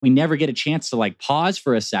We never get a chance to like pause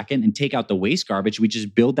for a second and take out the waste garbage. We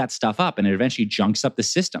just build that stuff up and it eventually junks up the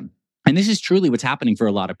system. And this is truly what's happening for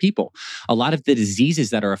a lot of people. A lot of the diseases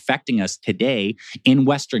that are affecting us today in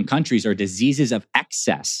Western countries are diseases of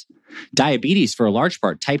excess. Diabetes, for a large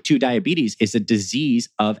part, type 2 diabetes is a disease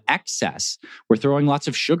of excess. We're throwing lots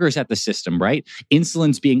of sugars at the system, right?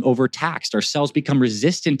 Insulin's being overtaxed. Our cells become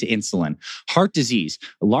resistant to insulin. Heart disease,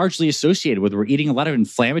 largely associated with we're eating a lot of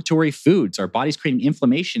inflammatory foods. Our body's creating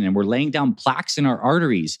inflammation and we're laying down plaques in our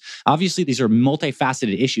arteries. Obviously, these are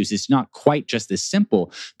multifaceted issues. It's not quite just this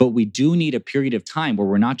simple, but we do need a period of time where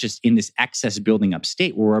we're not just in this excess building up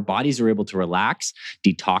state, where our bodies are able to relax,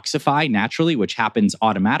 detoxify naturally, which happens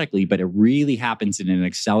automatically, but it really happens in an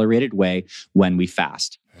accelerated way when we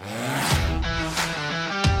fast.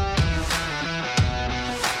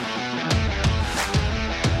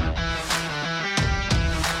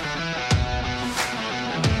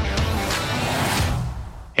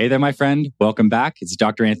 Hey there, my friend. Welcome back. It's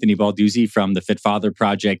Dr. Anthony Balduzzi from the Fit Father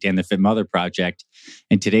Project and the Fit Mother Project.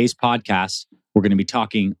 In today's podcast, we're going to be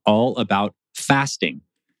talking all about fasting,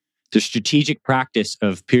 the strategic practice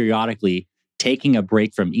of periodically taking a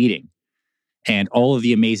break from eating, and all of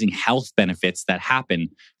the amazing health benefits that happen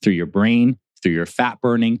through your brain, through your fat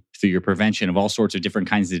burning, through your prevention of all sorts of different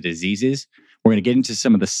kinds of diseases. We're going to get into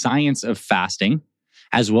some of the science of fasting,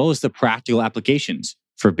 as well as the practical applications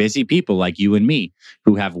for busy people like you and me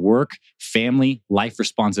who have work, family, life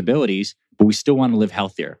responsibilities, but we still want to live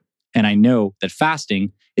healthier. And I know that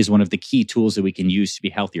fasting is one of the key tools that we can use to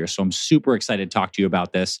be healthier. So I'm super excited to talk to you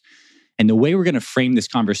about this. And the way we're going to frame this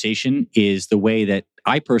conversation is the way that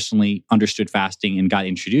I personally understood fasting and got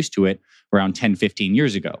introduced to it around 10, 15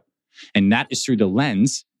 years ago. And that is through the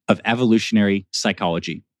lens of evolutionary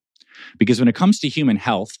psychology. Because when it comes to human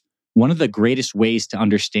health, one of the greatest ways to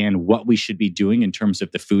understand what we should be doing in terms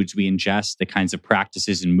of the foods we ingest, the kinds of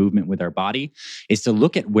practices and movement with our body, is to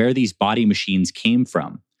look at where these body machines came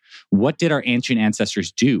from. What did our ancient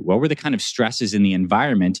ancestors do? What were the kind of stresses in the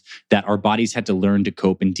environment that our bodies had to learn to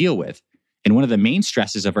cope and deal with? And one of the main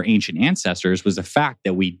stresses of our ancient ancestors was the fact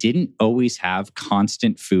that we didn't always have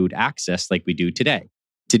constant food access like we do today.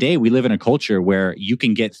 Today, we live in a culture where you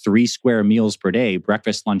can get 3 square meals per day,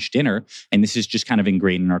 breakfast, lunch, dinner, and this is just kind of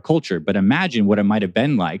ingrained in our culture. But imagine what it might have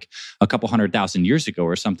been like a couple 100,000 years ago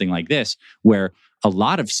or something like this, where a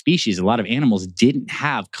lot of species, a lot of animals didn't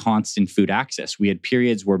have constant food access. We had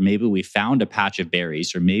periods where maybe we found a patch of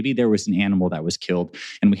berries, or maybe there was an animal that was killed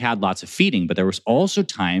and we had lots of feeding, but there was also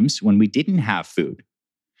times when we didn't have food.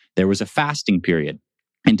 There was a fasting period.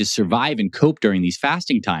 And to survive and cope during these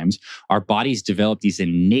fasting times, our bodies develop these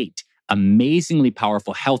innate, amazingly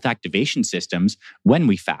powerful health activation systems when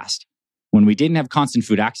we fast. When we didn't have constant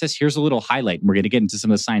food access, here's a little highlight. And we're going to get into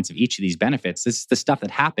some of the science of each of these benefits. This is the stuff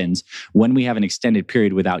that happens when we have an extended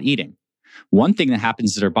period without eating. One thing that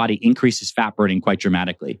happens is our body increases fat burning quite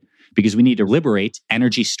dramatically because we need to liberate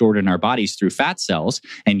energy stored in our bodies through fat cells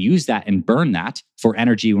and use that and burn that for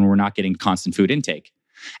energy when we're not getting constant food intake.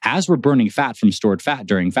 As we're burning fat from stored fat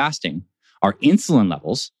during fasting, our insulin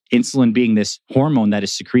levels, insulin being this hormone that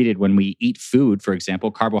is secreted when we eat food, for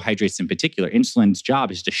example, carbohydrates in particular, insulin's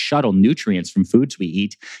job is to shuttle nutrients from foods we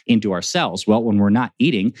eat into our cells. Well, when we're not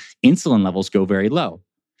eating, insulin levels go very low.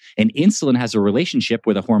 And insulin has a relationship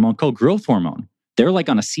with a hormone called growth hormone. They're like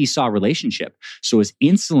on a seesaw relationship. So as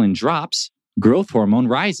insulin drops, growth hormone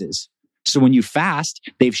rises. So when you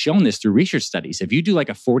fast, they've shown this through research studies. If you do like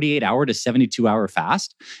a 48-hour to 72-hour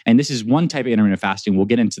fast, and this is one type of intermittent fasting, we'll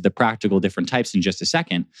get into the practical different types in just a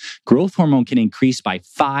second, growth hormone can increase by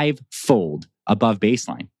 5-fold above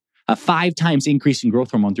baseline. A 5 times increase in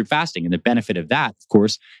growth hormone through fasting. And the benefit of that, of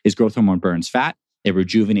course, is growth hormone burns fat. It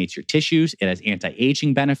rejuvenates your tissues. It has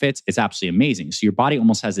anti-aging benefits. It's absolutely amazing. So your body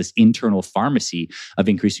almost has this internal pharmacy of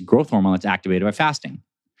increasing growth hormone that's activated by fasting.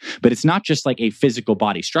 But it's not just like a physical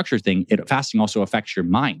body structure thing. Fasting also affects your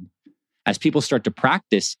mind. As people start to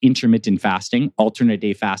practice intermittent fasting, alternate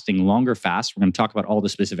day fasting, longer fasts, we're going to talk about all the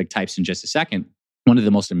specific types in just a second. One of the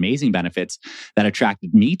most amazing benefits that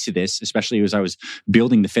attracted me to this, especially as I was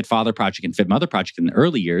building the Fit Father Project and Fit Mother Project in the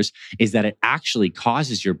early years, is that it actually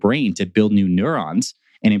causes your brain to build new neurons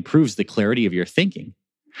and improves the clarity of your thinking.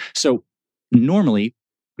 So normally,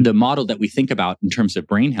 the model that we think about in terms of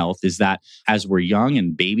brain health is that as we're young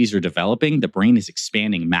and babies are developing, the brain is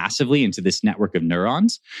expanding massively into this network of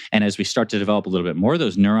neurons. And as we start to develop a little bit more,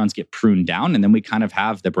 those neurons get pruned down. And then we kind of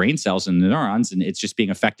have the brain cells and the neurons, and it's just being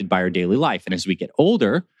affected by our daily life. And as we get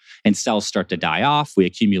older, and cells start to die off. We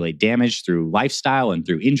accumulate damage through lifestyle and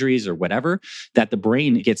through injuries or whatever, that the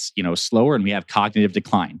brain gets, slower and we have cognitive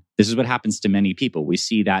decline. This is what happens to many people. We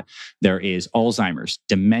see that there is Alzheimer's,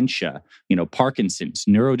 dementia, Parkinson's,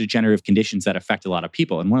 neurodegenerative conditions that affect a lot of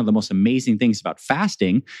people. And one of the most amazing things about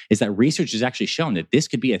fasting is that research has actually shown that this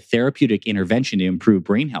could be a therapeutic intervention to improve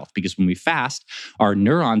brain health, because when we fast, our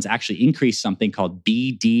neurons actually increase something called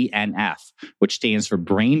BDNF, which stands for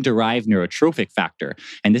brain-derived neurotrophic factor.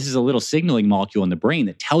 And this is a little signaling molecule in the brain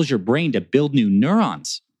that tells your brain to build new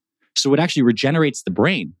neurons. So it actually regenerates the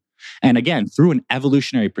brain. And again, through an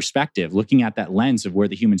evolutionary perspective, looking at that lens of where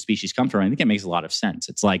the human species come from, I think it makes a lot of sense.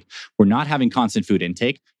 It's like we're not having constant food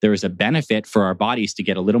intake. There is a benefit for our bodies to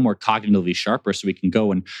get a little more cognitively sharper so we can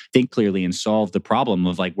go and think clearly and solve the problem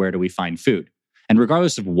of like, where do we find food? And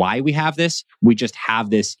regardless of why we have this, we just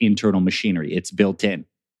have this internal machinery. It's built in.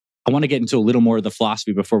 I want to get into a little more of the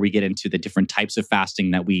philosophy before we get into the different types of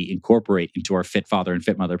fasting that we incorporate into our Fit Father and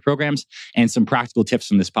Fit Mother programs, and some practical tips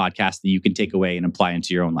from this podcast that you can take away and apply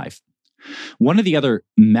into your own life. One of the other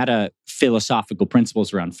meta philosophical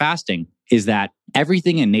principles around fasting is that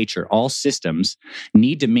everything in nature, all systems,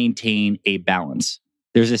 need to maintain a balance.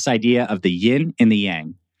 There's this idea of the yin and the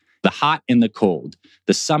yang, the hot and the cold,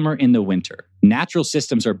 the summer and the winter. Natural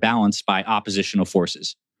systems are balanced by oppositional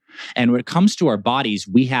forces. And when it comes to our bodies,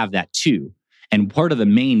 we have that too. And part of the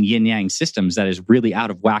main yin-yang systems that is really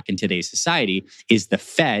out of whack in today's society is the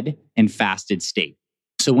fed and fasted state.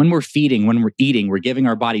 So when we're feeding, when we're eating, we're giving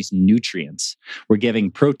our bodies nutrients. We're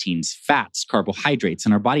giving proteins, fats, carbohydrates,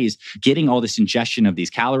 and our body is getting all this ingestion of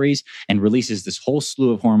these calories and releases this whole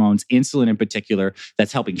slew of hormones, insulin in particular,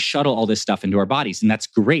 that's helping shuttle all this stuff into our bodies. And that's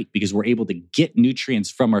great because we're able to get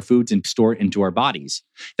nutrients from our foods and store it into our bodies.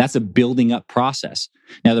 That's a building up process.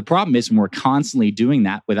 Now, the problem is when we're constantly doing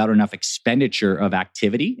that without enough expenditure of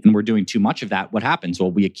activity and we're doing too much of that, what happens?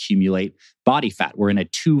 Well, we accumulate body fat. We're in a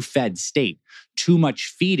too-fed state. Too much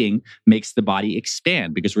feeding makes the body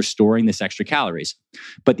expand because we're storing this extra calories.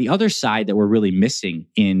 But the other side that we're really missing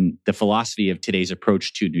in the philosophy of today's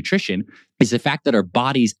approach to nutrition is the fact that our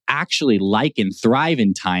bodies actually like and thrive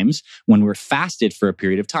in times when we're fasted for a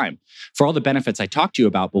period of time. For all the benefits I talked to you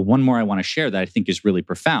about, but one more I want to share that I think is really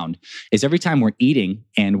profound is every time we're eating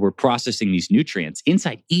and we're processing these nutrients,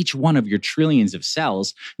 inside each one of your trillions of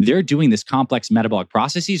cells, they're doing this complex metabolic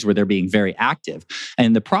processes where they're being very active. And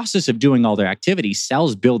in the process of doing all their activity,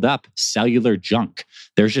 cells build up cellular junk.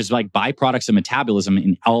 There's just like byproducts of metabolism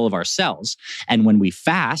in all of our cells. And when we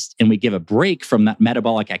fast and we give a break from that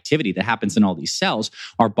metabolic activity that happens in all these cells,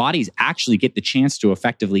 our bodies actually get the chance to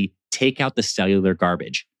effectively take out the cellular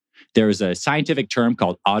garbage. There is a scientific term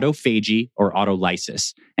called autophagy or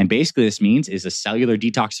autolysis. And basically this means is a cellular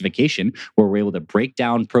detoxification where we're able to break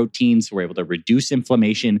down proteins, we're able to reduce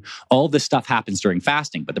inflammation. All this stuff happens during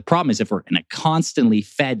fasting. But the problem is if we're in a constantly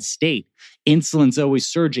fed state, insulin's always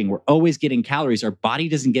surging, we're always getting calories, our body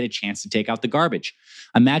doesn't get a chance to take out the garbage.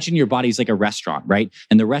 Imagine your body's like a restaurant, right?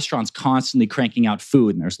 And the restaurant's constantly cranking out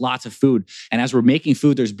food and there's lots of food. And as we're making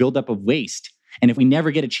food, there's buildup of waste. And if we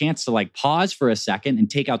never get a chance to like pause for a second and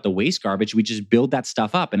take out the waste garbage, we just build that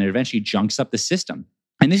stuff up and it eventually junks up the system.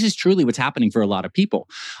 And this is truly what's happening for a lot of people.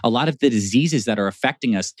 A lot of the diseases that are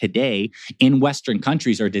affecting us today in Western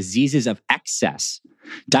countries are diseases of excess.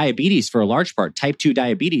 Diabetes, for a large part, type 2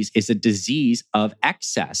 diabetes is a disease of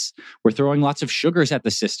excess. We're throwing lots of sugars at the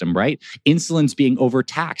system, right? Insulin's being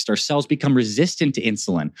overtaxed. Our cells become resistant to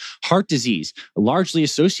insulin. Heart disease, largely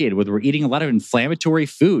associated with we're eating a lot of inflammatory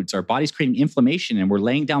foods. Our body's creating inflammation and we're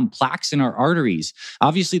laying down plaques in our arteries.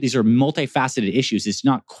 Obviously, these are multifaceted issues. It's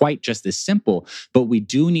not quite just this simple, but we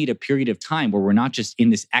do need a period of time where we're not just in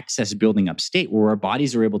this excess building up state, where our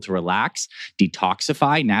bodies are able to relax,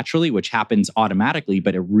 detoxify naturally, which happens automatically,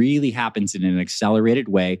 but it really happens in an accelerated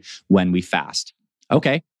way when we fast.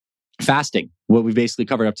 Okay, fasting, what we've basically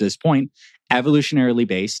covered up to this point, evolutionarily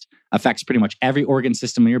based, affects pretty much every organ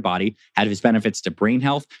system in your body, has benefits to brain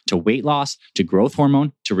health, to weight loss, to growth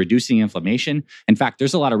hormone, to reducing inflammation. In fact,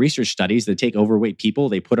 there's a lot of research studies that take overweight people,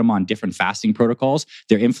 they put them on different fasting protocols.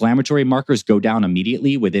 Their inflammatory markers go down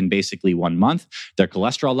immediately within basically 1 month. Their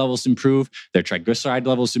cholesterol levels improve, their triglyceride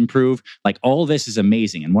levels improve. Like all of this is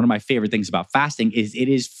amazing. And one of my favorite things about fasting is it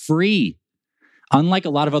is free. Unlike a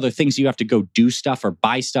lot of other things, you have to go do stuff or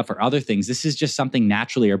buy stuff or other things. This is just something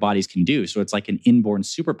naturally our bodies can do. So it's like an inborn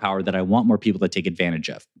superpower that I want more people to take advantage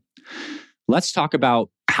of. Let's talk about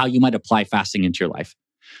how you might apply fasting into your life.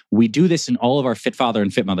 We do this in all of our Fit Father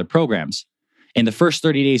and Fit Mother programs. In the first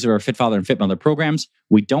 30 days of our Fit Father and Fit Mother programs,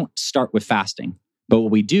 we don't start with fasting. But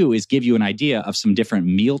what we do is give you an idea of some different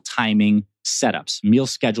meal timing setups, meal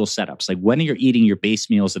schedule setups, like when you're eating your base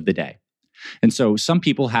meals of the day. And so some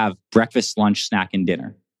people have breakfast, lunch, snack, and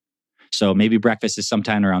dinner. So maybe breakfast is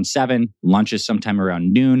sometime around 7, lunch is sometime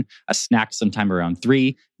around noon, a snack sometime around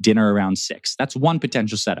 3, dinner around 6. That's one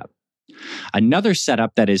potential setup. Another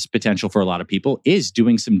setup that is potential for a lot of people is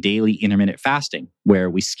doing some daily intermittent fasting, where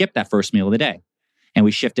we skip that first meal of the day and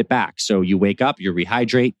we shift it back. So you wake up, you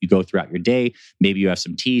rehydrate, you go throughout your day. Maybe you have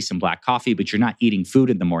some tea, some black coffee, but you're not eating food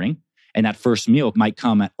in the morning. And that first meal might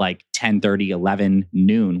come at like 10:30, 11,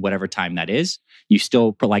 noon, whatever time that is. You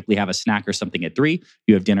still likely have a snack or something at 3.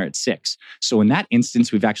 You have dinner at 6. So in that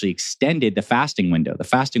instance, we've actually extended the fasting window. The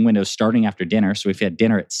fasting window is starting after dinner. So we've had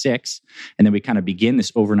dinner at 6, and then we kind of begin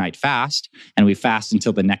this overnight fast, and we fast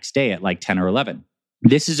until the next day at like 10 or 11.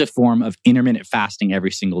 This is a form of intermittent fasting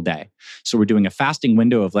every single day. So we're doing a fasting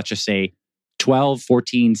window of, let's just say, 12,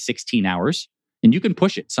 14, 16 hours. And you can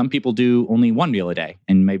push it. Some people do only one meal a day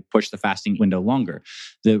and may push the fasting window longer.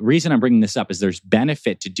 The reason I'm bringing this up is there's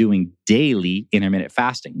benefit to doing daily intermittent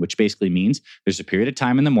fasting, which basically means there's a period of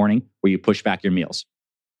time in the morning where you push back your meals.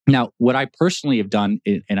 Now, what I personally have done,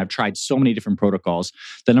 and I've tried so many different protocols,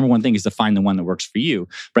 the number one thing is to find the one that works for you.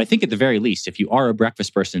 But I think at the very least, if you are a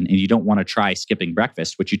breakfast person and you don't want to try skipping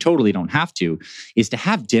breakfast, which you totally don't have to, is to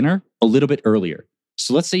have dinner a little bit earlier.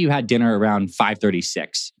 So let's say you had dinner around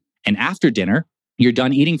 5:36. And after dinner, you're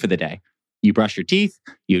done eating for the day. You brush your teeth,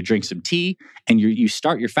 you drink some tea, and you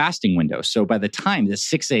start your fasting window. So by the time the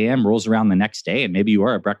 6 a.m. rolls around the next day, and maybe you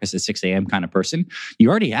are a breakfast at 6 a.m. kind of person, you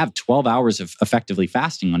already have 12 hours of effectively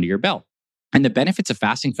fasting under your belt. And the benefits of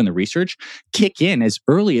fasting from the research kick in as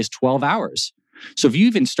early as 12 hours. So if you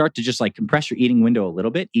even start to just like compress your eating window a little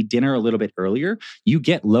bit, eat dinner a little bit earlier, you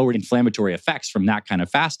get lowered inflammatory effects from that kind of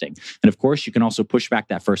fasting. And of course, you can also push back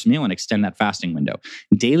that first meal and extend that fasting window.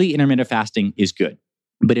 Daily intermittent fasting is good.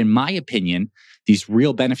 But in my opinion, these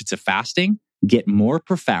real benefits of fasting get more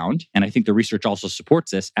profound, and I think the research also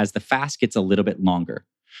supports this, as the fast gets a little bit longer.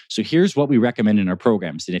 So here's what we recommend in our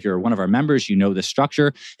programs. And if you're one of our members, you know the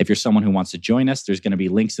structure. If you're someone who wants to join us, there's going to be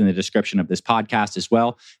links in the description of this podcast as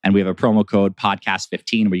well. And we have a promo code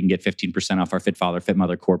podcast15 where you can get 15% off our Fit Father, Fit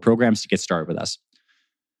Mother core programs to get started with us.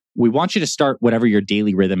 We want you to start whatever your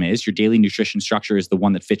daily rhythm is. Your daily nutrition structure is the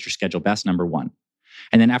one that fits your schedule best, number one.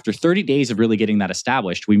 And then after 30 days of really getting that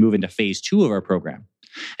established, we move into phase 2 of our program.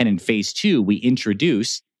 And in phase 2, we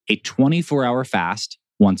introduce a 24-hour fast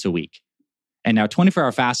once a week. And now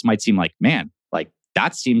 24-hour fast might seem like, man, like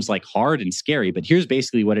that seems like hard and scary, but here's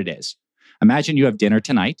basically what it is. Imagine you have dinner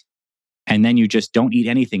tonight, and then you just don't eat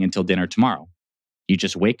anything until dinner tomorrow. You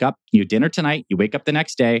just wake up, you have dinner tonight, you wake up the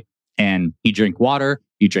next day, and you drink water,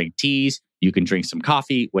 you drink teas, you can drink some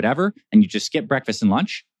coffee, whatever, and you just skip breakfast and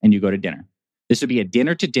lunch, and you go to dinner. This would be a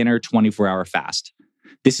dinner-to-dinner 24-hour fast.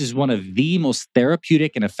 This is one of the most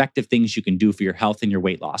therapeutic and effective things you can do for your health and your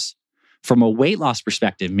weight loss. From a weight loss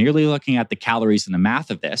perspective, merely looking at the calories and the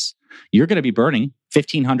math of this, you're going to be burning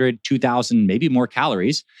 1,500, 2,000, maybe more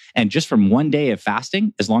calories. And just from one day of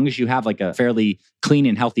fasting, as long as you have like a fairly clean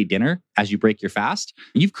and healthy dinner as you break your fast,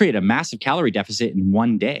 you've created a massive calorie deficit in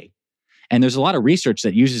one day. And there's a lot of research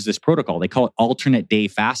that uses this protocol. They call it alternate day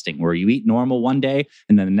fasting, where you eat normal one day,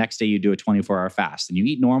 and then the next day you do a 24-hour fast. And you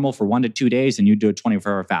eat normal for 1 to 2 days, and you do a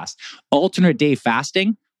 24-hour fast. Alternate day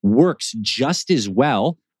fasting works just as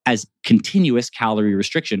well as continuous calorie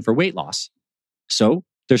restriction for weight loss. So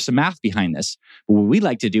there's some math behind this. But what we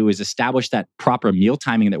like to do is establish that proper meal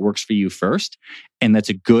timing that works for you first, and that's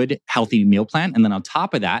a good, healthy meal plan. And then on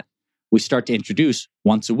top of that, we start to introduce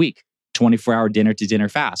once a week, 24-hour dinner-to-dinner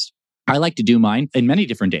fast. I like to do mine in many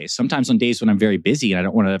different days. Sometimes on days when I'm very busy and I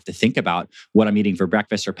don't want to have to think about what I'm eating for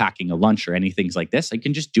breakfast or packing a lunch or anything like this, I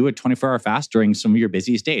can just do a 24-hour fast during some of your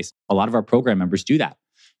busiest days. A lot of our program members do that.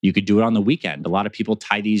 You could do it on the weekend. A lot of people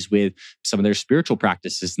tie these with some of their spiritual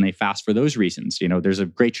practices and they fast for those reasons. You know, there's a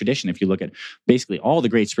great tradition. If you look at basically all the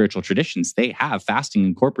great spiritual traditions, they have fasting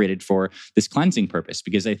incorporated for this cleansing purpose.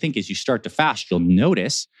 Because I think as you start to fast, you'll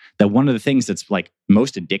notice that one of the things that's like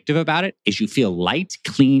most addictive about it is you feel light,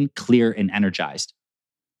 clean, clear, and energized.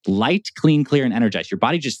 Light, clean, clear, and energized. Your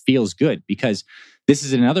body just feels good, because this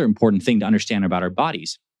is another important thing to understand about our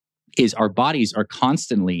bodies, is our bodies are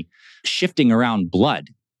constantly shifting around blood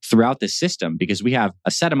throughout the system, because we have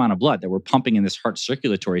a set amount of blood that we're pumping in this heart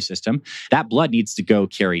circulatory system. That blood needs to go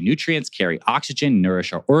carry nutrients, carry oxygen,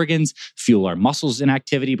 nourish our organs, fuel our muscles in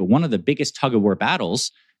activity. But one of the biggest tug-of-war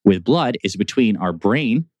battles with blood is between our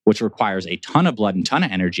brain, which requires a ton of blood and ton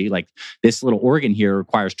of energy. Like this little organ here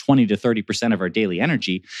requires 20 to 30% of our daily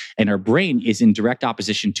energy. And our brain is in direct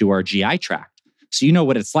opposition to our GI tract. So you know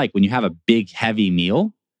what it's like when you have a big, heavy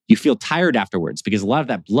meal. You feel tired afterwards because a lot of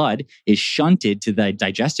that blood is shunted to the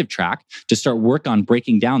digestive tract to start work on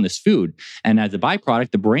breaking down this food. And as a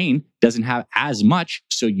byproduct, the brain doesn't have as much.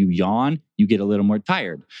 So you yawn, you get a little more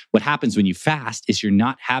tired. What happens when you fast is you're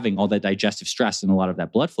not having all that digestive stress and a lot of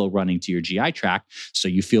that blood flow running to your GI tract. So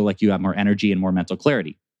you feel like you have more energy and more mental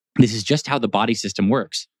clarity. This is just how the body system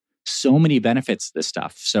works. So many benefits to this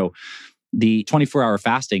stuff. So the 24-hour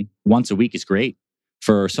fasting once a week is great.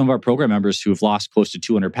 For some of our program members who have lost close to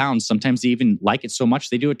 200 pounds, sometimes they even like it so much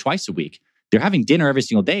they do it twice a week. They're having dinner every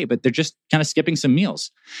single day, but they're just kind of skipping some meals.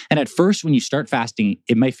 And at first, when you start fasting,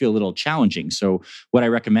 it might feel a little challenging. So what I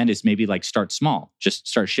recommend is maybe like start small. Just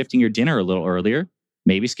start shifting your dinner a little earlier,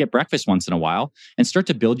 maybe skip breakfast once in a while, and start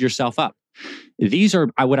to build yourself up. These are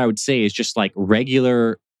what I would say is just like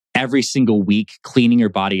regular, every single week, cleaning your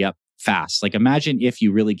body up fast. Like imagine if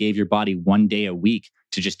you really gave your body one day a week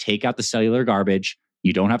to just take out the cellular garbage.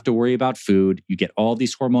 You don't have to worry about food. You get all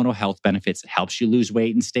these hormonal health benefits. It helps you lose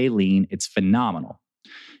weight and stay lean. It's phenomenal.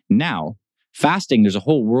 Now, fasting, there's a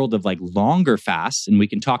whole world of like longer fasts, and we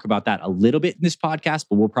can talk about that a little bit in this podcast,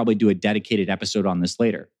 but we'll probably do a dedicated episode on this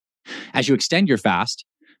later. As you extend your fast,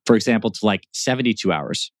 for example, to like 72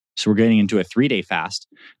 hours, so we're getting into a 3-day fast.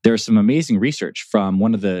 There's some amazing research from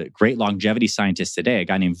one of the great longevity scientists today, a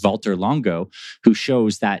guy named Valter Longo, who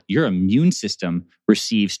shows that your immune system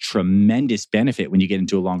receives tremendous benefit when you get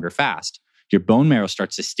into a longer fast. Your bone marrow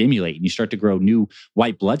starts to stimulate and you start to grow new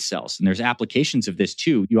white blood cells. And there's applications of this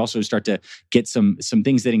too. You also start to get some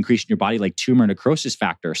things that increase in your body, like tumor necrosis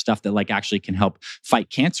factor, stuff that like actually can help fight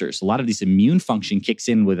cancers. A lot of these immune function kicks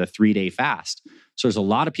in with a 3-day fast. So there's a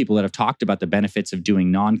lot of people that have talked about the benefits of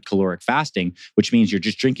doing non-caloric fasting, which means you're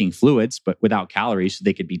just drinking fluids, but without calories. So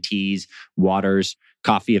they could be teas, waters,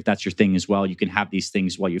 coffee, if that's your thing as well. You can have these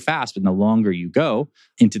things while you fast, but the longer you go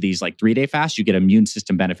into these like 3-day fasts, you get immune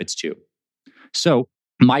system benefits too. So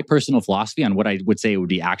my personal philosophy on what I would say would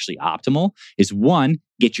be actually optimal is 1,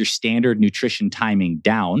 get your standard nutrition timing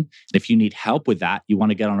down. And if you need help with that, you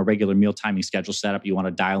want to get on a regular meal timing schedule setup, you want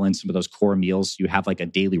to dial in some of those core meals, you have like a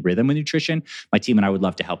daily rhythm with nutrition, my team and I would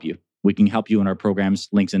love to help you. We can help you in our programs,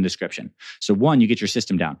 links in the description. So 1, you get your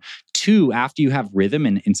system down. 2, after you have rhythm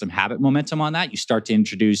and some habit momentum on that, you start to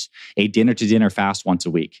introduce a dinner to dinner fast once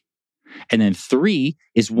a week. And then 3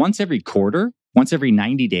 is once every quarter, once every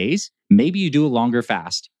 90 days, maybe you do a longer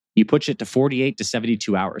fast. You push it to 48 to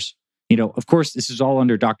 72 hours. You know, of course, this is all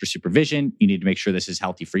under doctor supervision. You need to make sure this is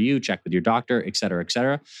healthy for you. Check with your doctor, et cetera, et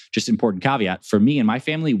cetera. Just important caveat. For me and my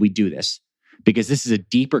family, we do this because this is a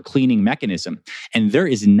deeper cleaning mechanism. And there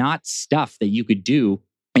is not stuff that you could do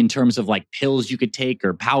in terms of like pills you could take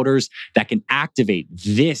or powders that can activate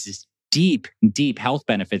this deep health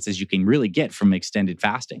benefits as you can really get from extended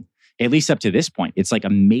fasting. At least up to this point, it's like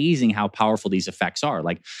amazing how powerful these effects are.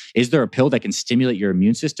 Like, is there a pill that can stimulate your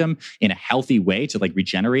immune system in a healthy way to like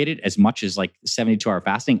regenerate it as much as like 72-hour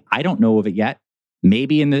fasting? I don't know of it yet.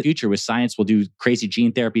 Maybe in the future with science, we'll do crazy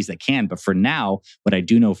gene therapies that can. But for now, what I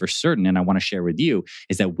do know for certain, and I want to share with you,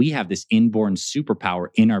 is that we have this inborn superpower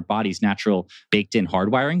in our body's natural baked in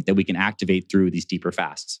hardwiring that we can activate through these deeper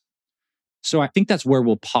fasts. So I think that's where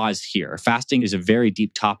we'll pause here. Fasting is a very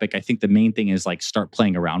deep topic. I think the main thing is like start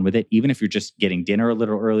playing around with it. Even if you're just getting dinner a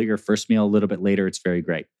little earlier, first meal a little bit later, it's very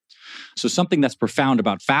great. So something that's profound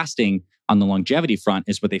about fasting on the longevity front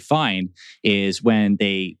is what they find is when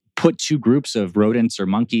they put 2 groups of rodents or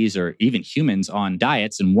monkeys or even humans on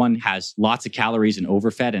diets, and one has lots of calories and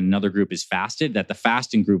overfed and another group is fasted, that the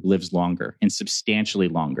fasting group lives longer and substantially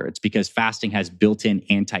longer. It's because fasting has built-in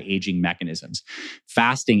anti-aging mechanisms.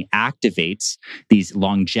 Fasting activates these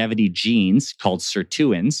longevity genes called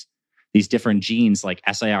sirtuins, these different genes like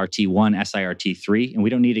SIRT1, SIRT3, and we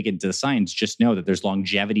don't need to get into the science, just know that there's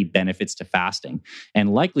longevity benefits to fasting.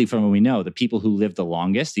 And likely from what we know, the people who live the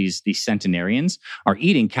longest, these centenarians, are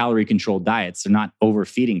eating calorie-controlled diets. They're not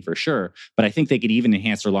overfeeding for sure, but I think they could even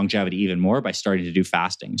enhance their longevity even more by starting to do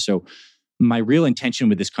fasting. So my real intention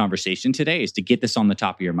with this conversation today is to get this on the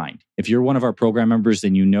top of your mind. If you're one of our program members,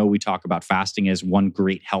 then you know we talk about fasting as one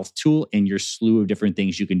great health tool in your slew of different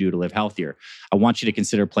things you can do to live healthier. I want you to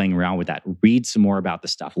consider playing around with that. Read some more about the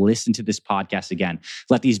stuff. Listen to this podcast again.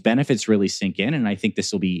 Let these benefits really sink in. And I think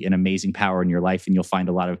this will be an amazing power in your life and you'll find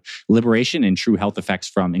a lot of liberation and true health effects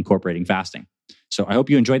from incorporating fasting. So I hope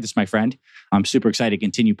you enjoyed this, my friend. I'm super excited to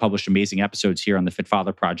continue publish amazing episodes here on the Fit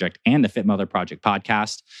Father Project and the Fit Mother Project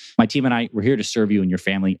podcast. My team and I, we're here to serve you and your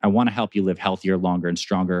family. I want to help you live healthier, longer, and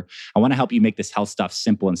stronger. I want to help you make this health stuff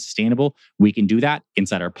simple and sustainable. We can do that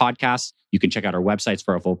inside our podcasts. You can check out our websites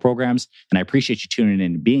for our full programs. And I appreciate you tuning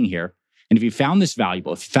in and being here. And if you found this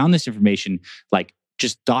valuable, if you found this information like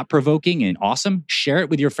just thought-provoking and awesome, share it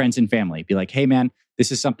with your friends and family. Be like, hey man,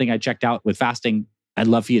 this is something I checked out with fasting. I'd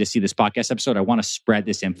love for you to see this podcast episode. I want to spread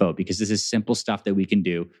this info because this is simple stuff that we can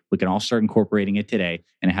do. We can all start incorporating it today,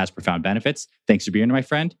 and it has profound benefits. Thanks for being here, my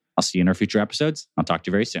friend. I'll see you in our future episodes. I'll talk to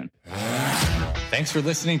you very soon. Thanks for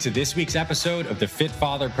listening to this week's episode of the Fit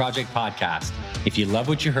Father Project podcast. If you love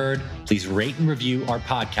what you heard, please rate and review our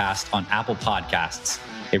podcast on Apple Podcasts.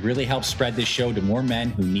 It really helps spread this show to more men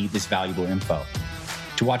who need this valuable info.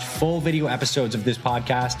 To watch full video episodes of this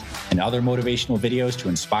podcast and other motivational videos to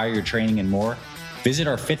inspire your training and more, visit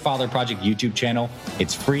our Fit Father Project YouTube channel.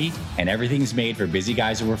 It's free and everything's made for busy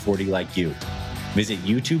guys over 40 like you. Visit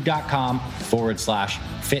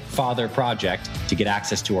youtube.com/Fit Father Project to get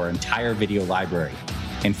access to our entire video library.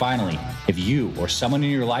 And finally, if you or someone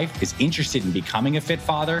in your life is interested in becoming a fit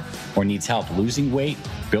father or needs help losing weight,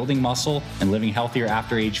 building muscle, and living healthier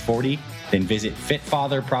after age 40, then visit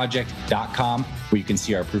fitfatherproject.com where you can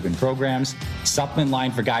see our proven programs, supplement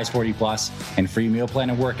line for guys 40 plus, and free meal plan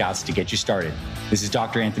and workouts to get you started. This is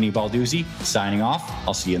Dr. Anthony Balduzzi signing off.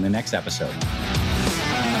 I'll see you in the next episode.